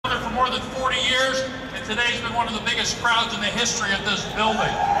more than 40 years, and today's been one of the biggest crowds in the history of this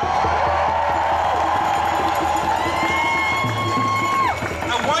building.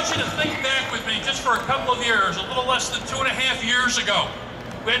 I want you to think back with me just for a couple of years, a little less than 2.5 years ago.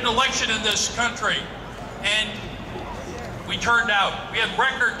 We had an election in this country, and we turned out. We had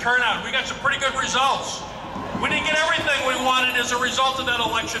record turnout. We got some pretty good results. We didn't get everything we wanted as a result of that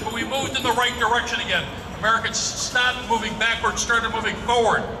election, but we moved in the right direction again. Americans stopped moving backwards, started moving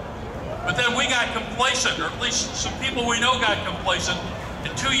forward. But then we got complacent, or at least some people we know got complacent, and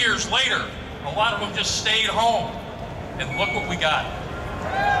 2 years later, a lot of them just stayed home. And look what we got.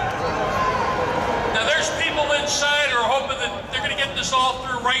 Now there's people inside who are hoping that they're going to get this all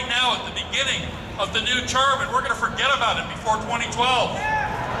through right now at the beginning of the new term, and we're going to forget about it before 2012. We're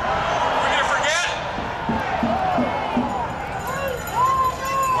going to forget.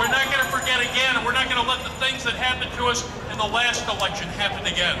 We're not going to forget again, and we're not going to let the things that happened to us in the last election happen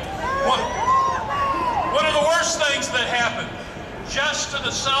again. One of the worst things that happened, just to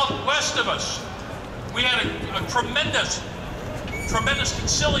the southwest of us, we had a tremendous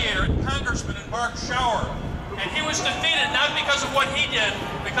conciliator and congressman in Mark Schauer, and he was defeated not because of what he did,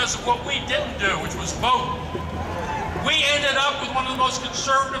 because of what we didn't do, which was vote. We ended up with one of the most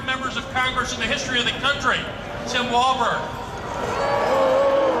conservative members of Congress in the history of the country, Tim Walberg.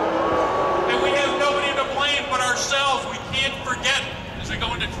 And we have nobody to blame but ourselves. We can't forget as we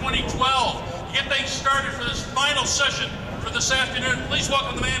go into 2012. To get things started for this final session for this afternoon, please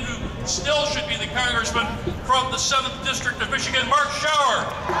welcome the man who still should be the congressman from the 7th District of Michigan, Mark Schauer.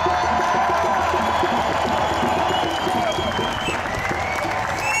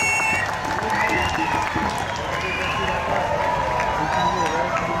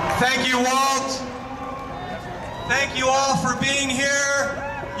 Thank you, Walt. Thank you all for being here.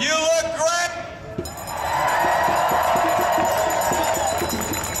 You look great.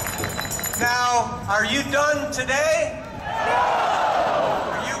 Now, are you done today?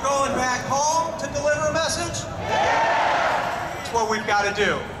 Are you going back home to deliver a message? That's what we've got to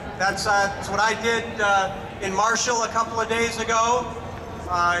do. That's what I did in Marshall a couple of days ago.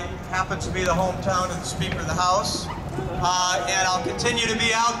 It happens to be the hometown of the Speaker of the House. And I'll continue to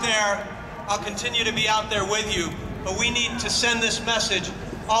be out there. I'll continue to be out there with you. But we need to send this message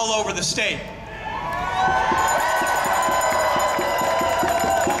all over the state.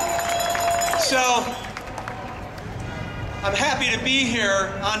 So, I'm happy to be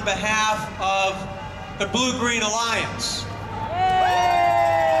here on behalf of the Blue-Green Alliance.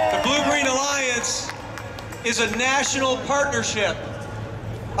 The Blue-Green Alliance is a national partnership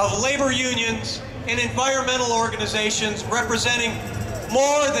of labor unions and environmental organizations representing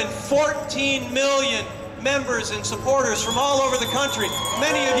more than 14 million members and supporters from all over the country.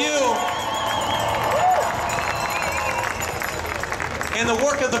 Many of you. And the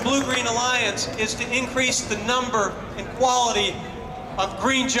work of the Blue-Green Alliance is to increase the number and quality of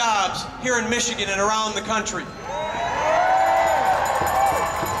green jobs here in Michigan and around the country.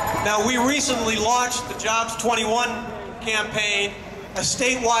 Now, we recently launched the Jobs 21 campaign, a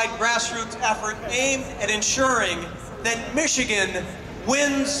statewide grassroots effort aimed at ensuring that Michigan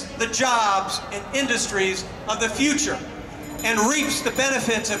wins the jobs and industries of the future and reaps the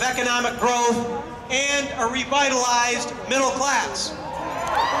benefits of economic growth and a revitalized middle class.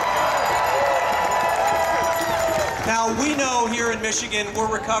 Now, we know here in Michigan we're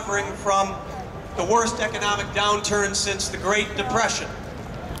recovering from the worst economic downturn since the Great Depression.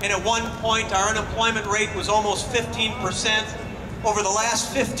 And at one point, our unemployment rate was almost 15%. Over the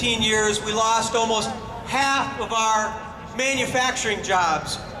last 15 years, we lost almost half of our manufacturing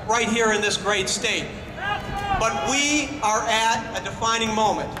jobs right here in this great state. But we are at a defining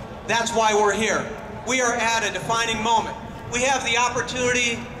moment. That's why we're here. We are at a defining moment. We have the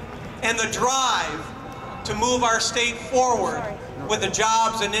opportunity and the drive to move our state forward with the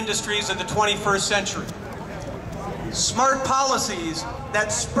jobs and industries of the 21st century. Smart policies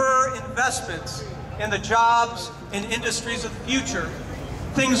that spur investments in the jobs and industries of the future.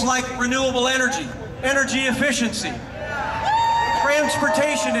 Things like renewable energy, energy efficiency,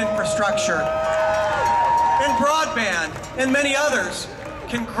 transportation infrastructure, and broadband, and many others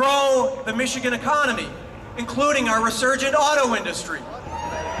can grow the Michigan economy, including our resurgent auto industry.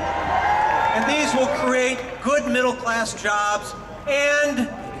 And these will create good middle-class jobs and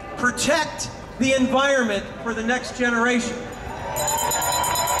protect the environment for the next generation.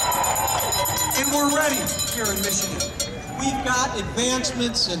 And we're ready here in Michigan. We've got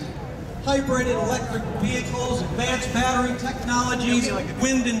advancements in hybrid and electric vehicles, advanced battery technologies,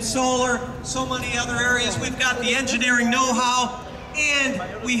 wind and solar, so many other areas. We've got the engineering know-how, and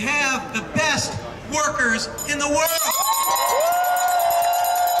we have the best workers in the world.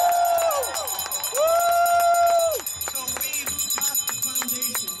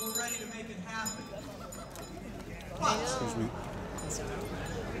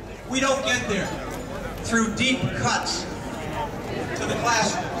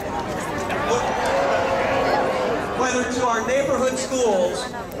 classroom, whether to our neighborhood schools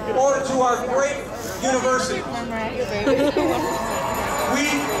or to our great universities.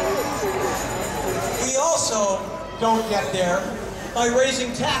 We also don't get there by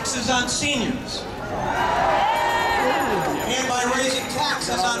raising taxes on seniors and by raising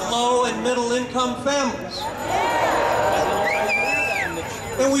taxes on low and middle income families.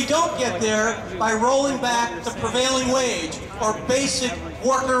 And we don't get there by rolling back the prevailing wage or basic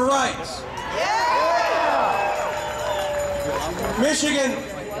worker rights. Michigan.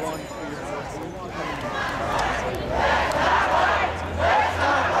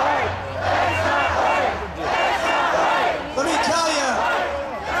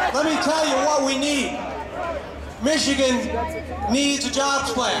 Let me tell you what we need. Michigan needs a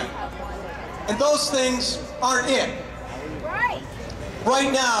jobs plan. And those things aren't it.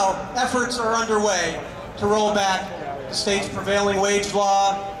 Right now, efforts are underway to roll back the state's prevailing wage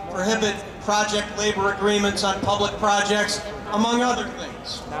law, prohibit project labor agreements on public projects, among other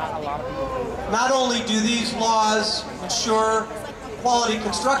things. Not only do these laws ensure a quality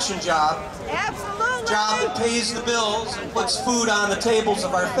construction job, a job that pays the bills and puts food on the tables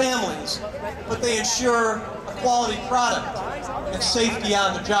of our families, but they ensure a quality product and safety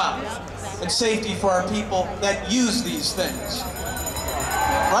on the job, and safety for our people that use these things.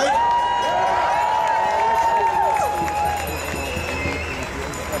 Right?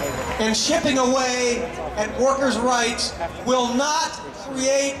 And chipping away at workers' rights will not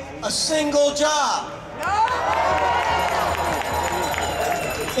create a single job.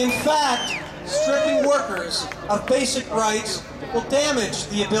 In fact, stripping workers of basic rights will damage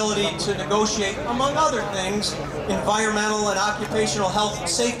the ability to negotiate, among other things, environmental and occupational health and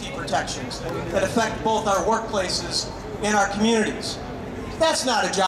safety protections that affect both our workplaces and our communities. That's not a job.